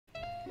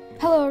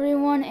Hello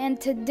everyone, and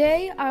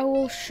today I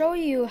will show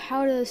you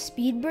how to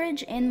speed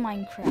bridge in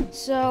Minecraft.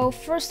 So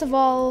first of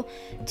all,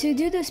 to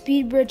do the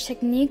speed bridge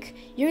technique,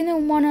 you're gonna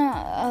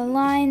wanna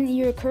align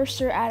your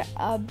cursor at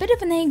a bit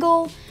of an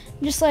angle,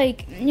 just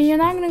like, you're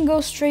not gonna go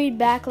straight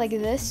back like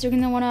this. You're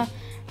gonna wanna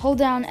hold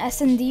down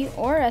S and D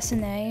or S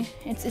and A.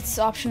 It's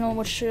optional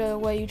which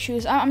way you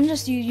choose. I'm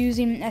just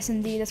using S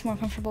and D, that's more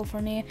comfortable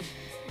for me.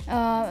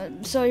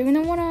 So you're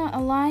gonna wanna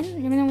align,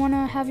 you're gonna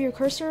wanna have your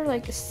cursor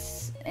like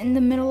in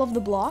the middle of the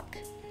block,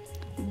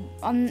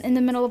 in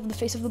the middle of the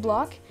face of the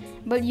block,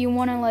 but you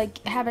want to like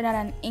have it at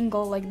an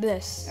angle like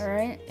this. All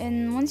right,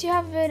 and once you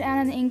have it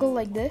at an angle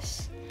like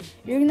this,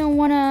 you're gonna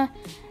want to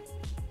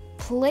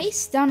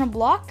place down a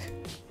block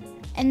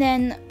and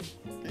then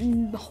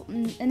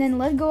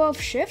let go of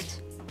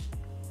shift,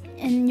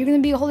 and you're gonna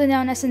be holding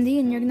down S and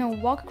D, and you're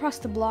gonna walk across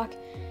the block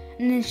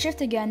and then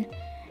shift again,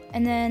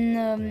 and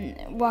then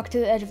walk to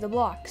the edge of the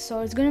block.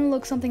 So it's gonna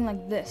look something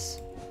like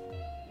this.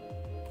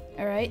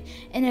 Alright,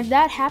 and if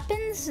that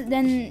happens,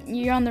 then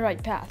you're on the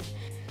right path.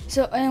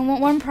 So, and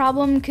one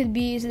problem could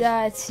be is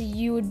that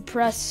you would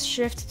press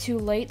shift too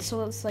late,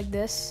 so it's like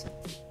this.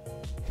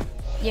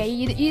 Yeah,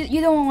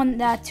 you don't want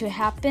that to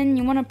happen.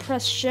 You want to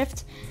press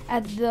shift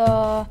at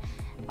the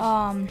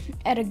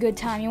at a good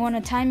time. You want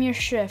to time your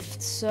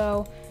shift.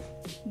 So,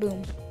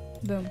 boom,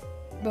 boom,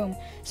 boom.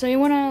 So you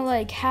want to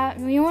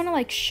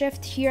like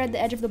shift here at the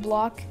edge of the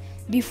block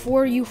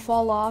before you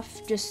fall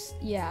off. Just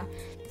yeah.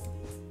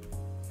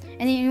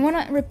 And then you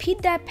want to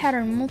repeat that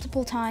pattern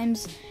multiple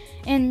times,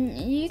 and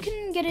you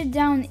can get it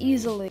down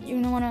easily.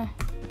 You're going to want to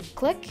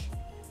click,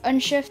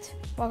 unshift,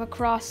 walk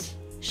across,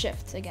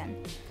 shift again.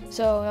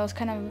 So that was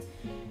kind of,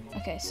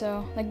 okay,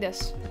 so like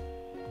this.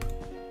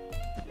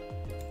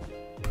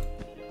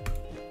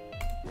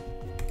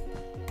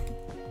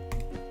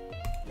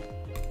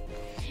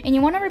 And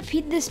you want to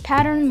repeat this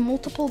pattern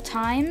multiple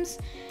times,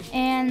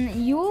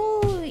 and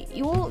you'll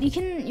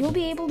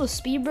be able to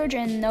speed bridge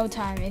in no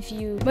time if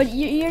you. But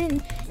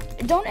you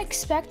don't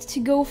expect to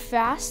go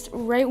fast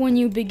right when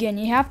you begin.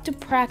 You have to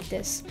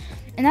practice.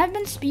 And I've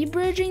been speed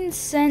bridging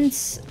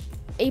since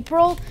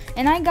April,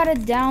 and I got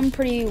it down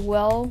pretty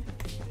well,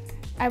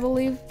 I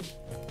believe.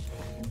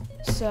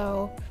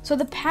 So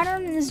the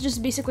pattern is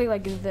just basically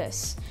like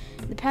this.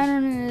 The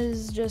pattern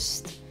is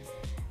just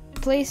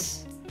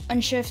place,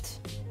 unshift,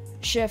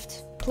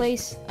 shift,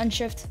 place,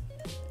 unshift,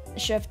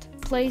 shift,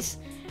 place,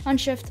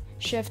 unshift,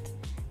 shift,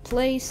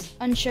 place,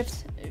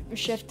 unshift,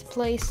 shift,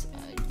 place.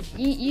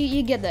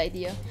 You get the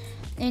idea.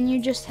 And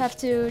you just have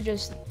to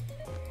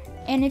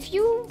and if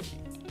you,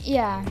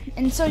 yeah,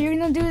 and so you're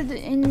gonna do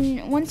it,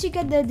 and once you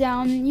get that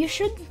down, you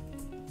should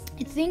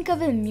think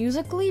of it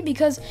musically,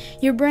 because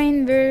your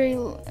brain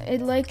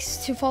it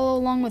likes to follow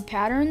along with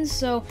patterns.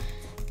 So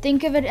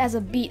think of it as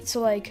a beat.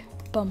 So like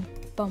bum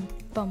bum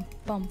bum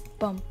bum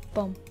bum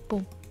bum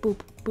boom boop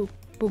boop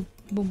boom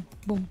boom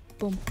boom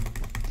boom.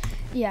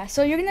 Yeah,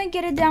 so you're gonna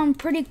get it down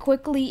pretty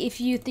quickly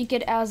if you think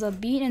it as a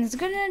beat, and it's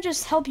gonna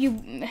just help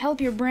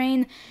your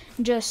brain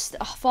just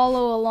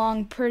follow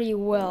along pretty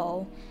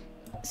well.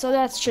 So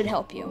that should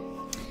help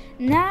you.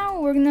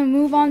 Now we're gonna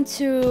move on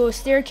to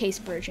staircase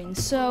bridging.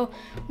 So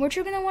what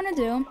you're gonna want to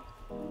do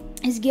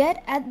is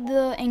get at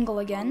the angle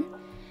again,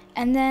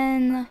 and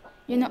then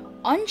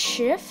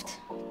unshift,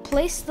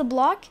 place the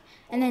block,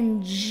 and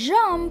then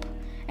jump,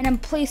 and then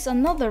place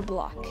another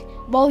block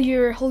while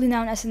you're holding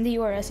down S and D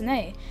or S and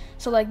A.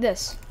 So like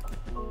this.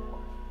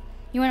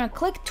 You want to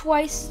click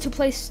twice to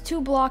place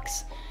two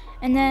blocks,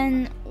 and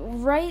then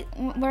right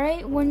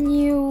when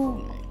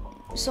you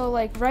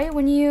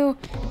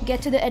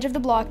get to the edge of the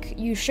block,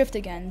 you shift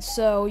again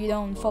so you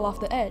don't fall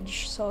off the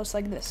edge. So it's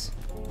like this.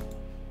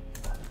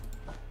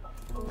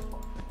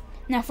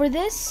 Now for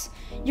this,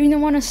 you're gonna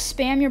want to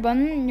spam your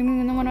button.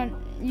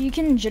 You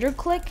can jitter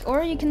click,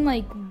 or you can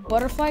like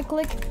butterfly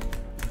click.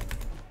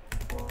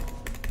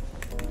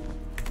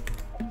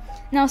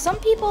 Now some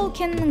people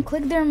can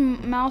click their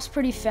mouse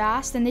pretty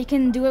fast, and they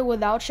can do it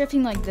without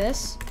shifting like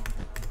this.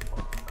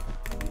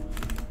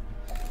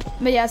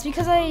 But yeah, it's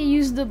because I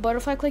use the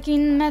butterfly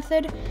clicking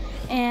method,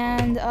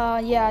 and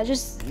yeah, it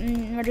just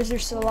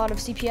registers a lot of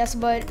CPS.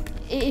 But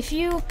if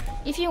you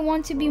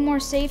want to be more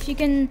safe, you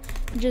can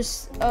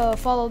just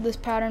follow this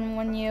pattern.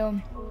 When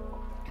you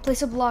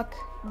place a block,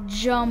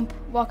 jump,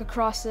 walk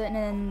across it,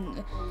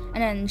 and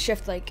then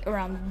shift like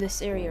around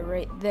this area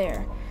right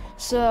there.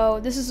 So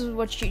this is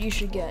what you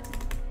should get.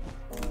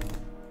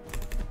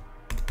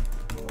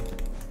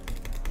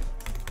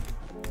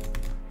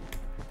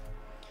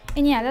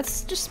 And yeah,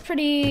 that's just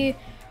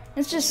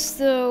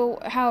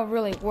how it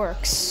really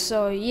works.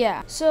 So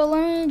yeah. So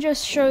let me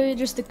just show you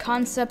just the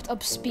concept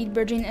of speed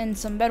bridging in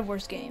some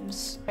bedwars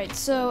games. Right,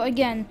 so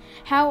again,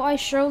 how I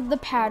showed the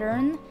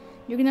pattern,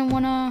 you're gonna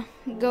wanna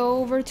go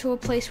over to a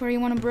place where you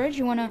wanna bridge.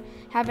 You wanna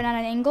have it at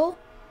an angle,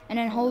 and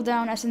then hold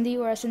down S and D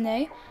or S and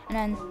A, and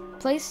then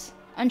place,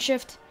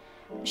 unshift,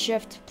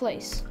 shift,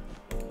 place.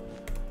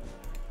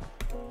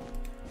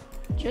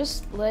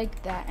 Just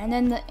like that. And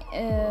then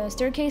the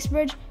staircase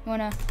bridge, you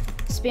want to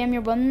spam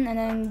your button and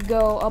then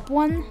go up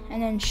one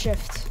and then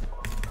shift.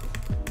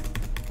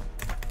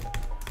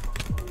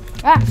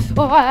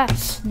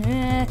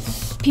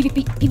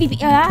 PvP, PvP,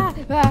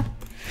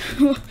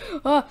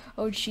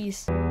 oh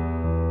jeez.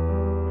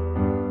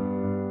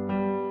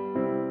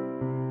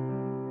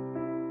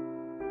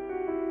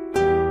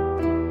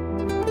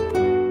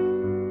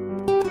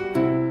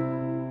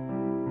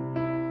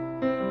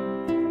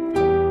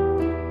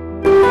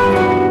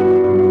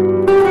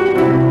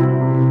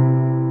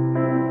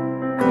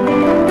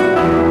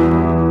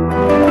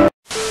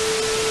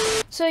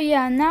 So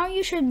yeah, now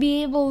you should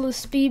be able to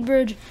speed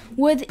bridge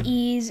with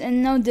ease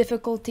and no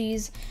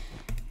difficulties.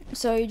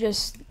 So you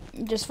just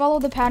follow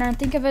the pattern,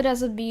 think of it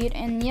as a beat,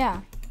 and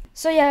yeah.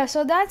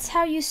 So that's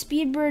how you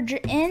speed bridge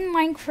in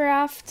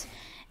Minecraft.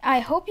 I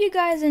hope you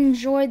guys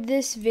enjoyed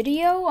this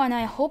video, and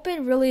I hope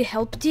it really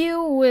helped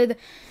you with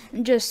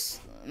just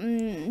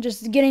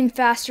getting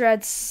faster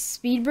at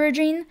speed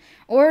bridging,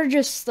 or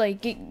just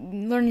like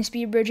learning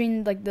speed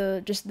bridging, like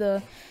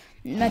the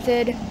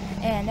method.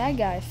 And that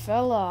guy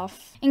fell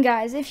off. And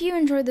guys, if you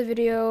enjoyed the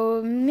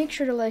video, make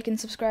sure to like and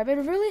subscribe. It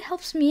really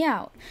helps me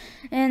out,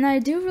 and I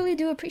really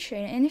do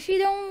appreciate it. And if you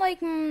don't like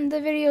the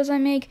videos I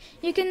make,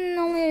 you can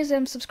always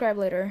subscribe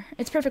later.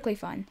 It's perfectly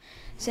fine.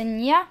 So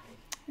yeah,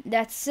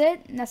 that's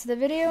it. That's the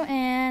video,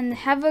 and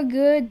have a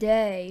good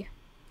day.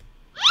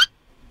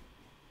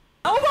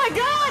 Oh my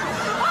god!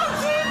 Oh